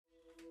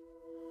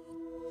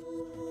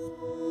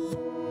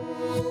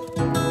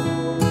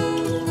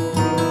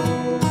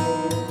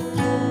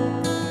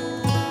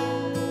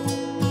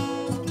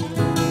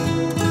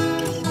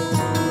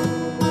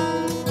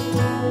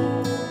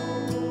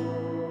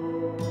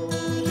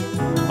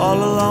all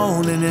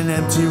alone in an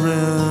empty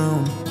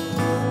room.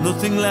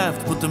 Nothing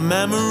left but the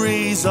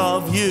memories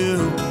of you.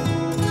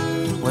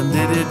 When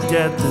did it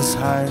get this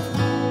hard?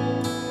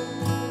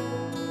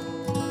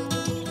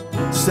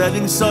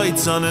 Setting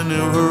sights on a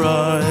new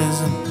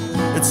horizon.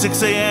 It's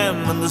 6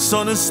 AM and the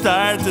sun has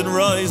started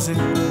rising.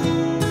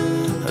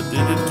 How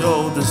did it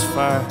go this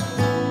far?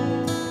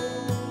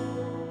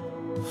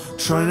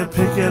 Trying to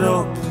pick it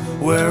up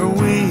where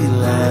we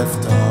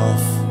left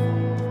off,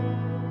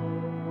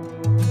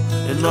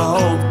 in the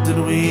hope that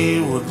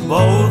we would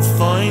both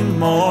find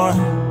more.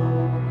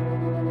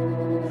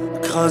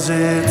 'Cause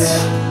it's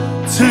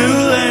too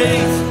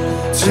late,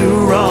 too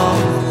wrong.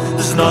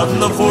 There's not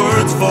enough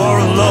words for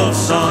a love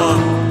song.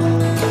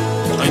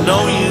 I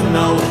know you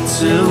know it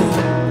too.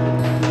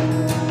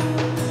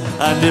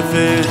 And if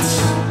it's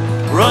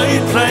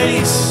right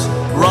place,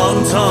 wrong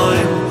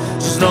time,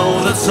 just know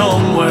that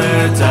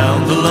somewhere down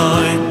the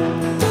line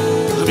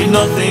there'll be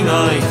nothing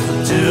I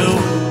could do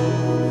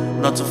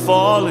not to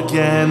fall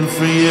again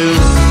for you.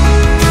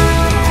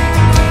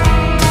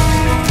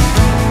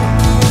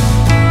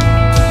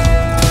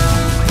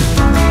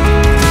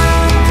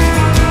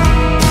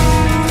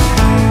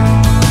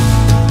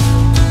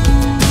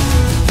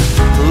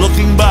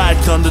 Looking back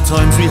on the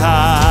times we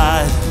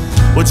had,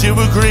 would you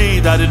agree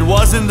that it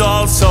wasn't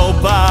all so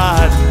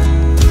bad?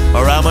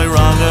 Or am I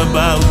wrong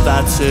about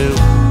that too?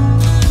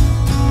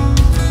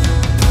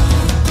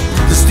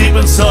 'Cause deep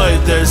inside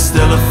there's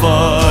still a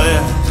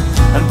fire,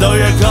 and though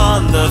you're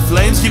gone the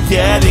flames keep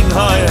getting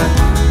higher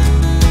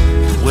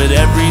with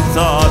every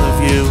thought of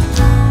you.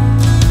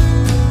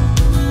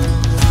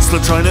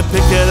 Still trying to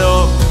pick it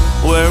up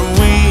where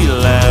we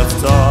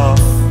left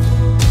off,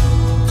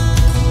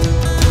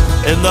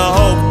 in the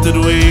hope that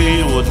we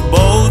would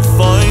both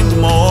find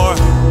more.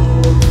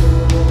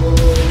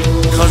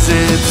 'Cause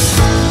it's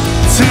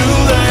too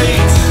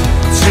late,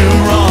 too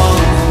wrong.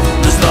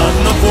 There's not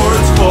enough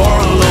words for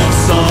a love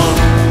song.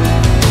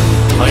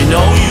 I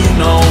know you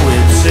know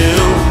it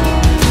too.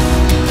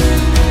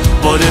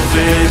 But if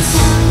it's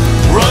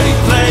right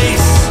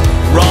place,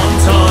 wrong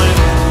time,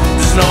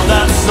 just know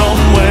that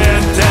somewhere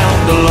down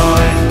the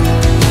line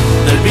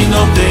there'd be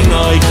nothing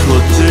I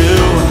could do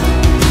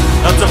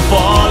not to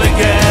fall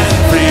again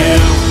for you.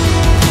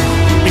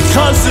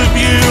 Because of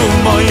you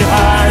my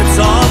heart's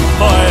on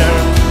fire,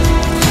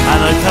 and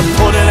I can't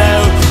put it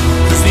out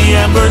 'cause the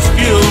embers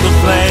fuel the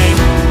flame.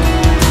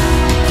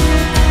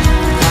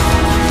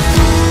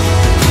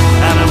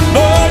 And I'm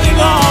burning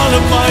all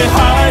of my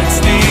heart's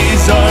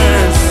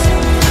desires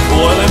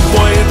while I'm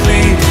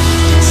quietly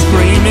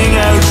screaming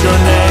out your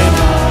name.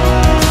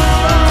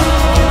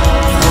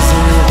 'Cause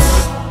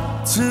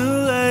it's too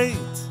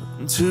late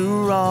and too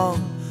wrong.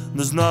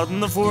 There's not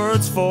enough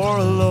words for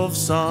a love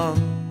song.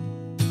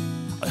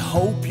 I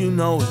hope you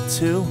know it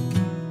too.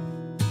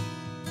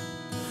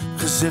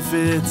 'Cause if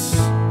it's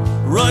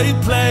right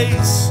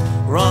place,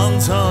 wrong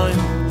time,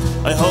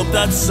 I hope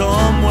that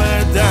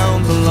somewhere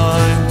down the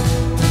line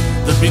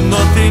there'd be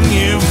nothing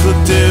you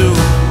could do.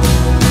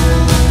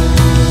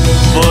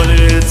 But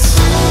it's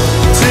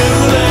too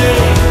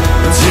late,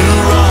 too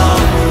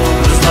wrong.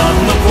 There's not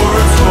enough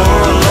words for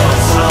a love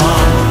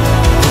song.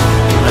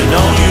 I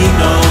know you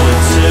know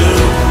it too.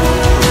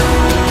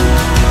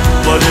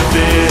 But if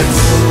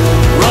it's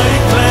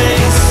right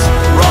place,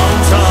 wrong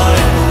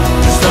time,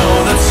 just know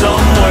that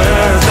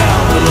somewhere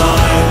down the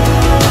line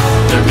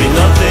there'd be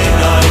nothing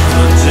I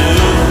could do.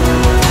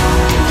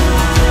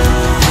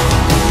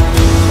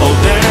 Oh,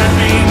 there'd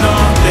be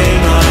nothing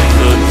I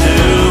could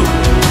do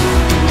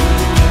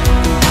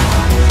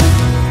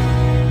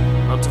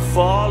not to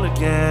fall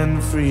again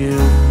for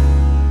you.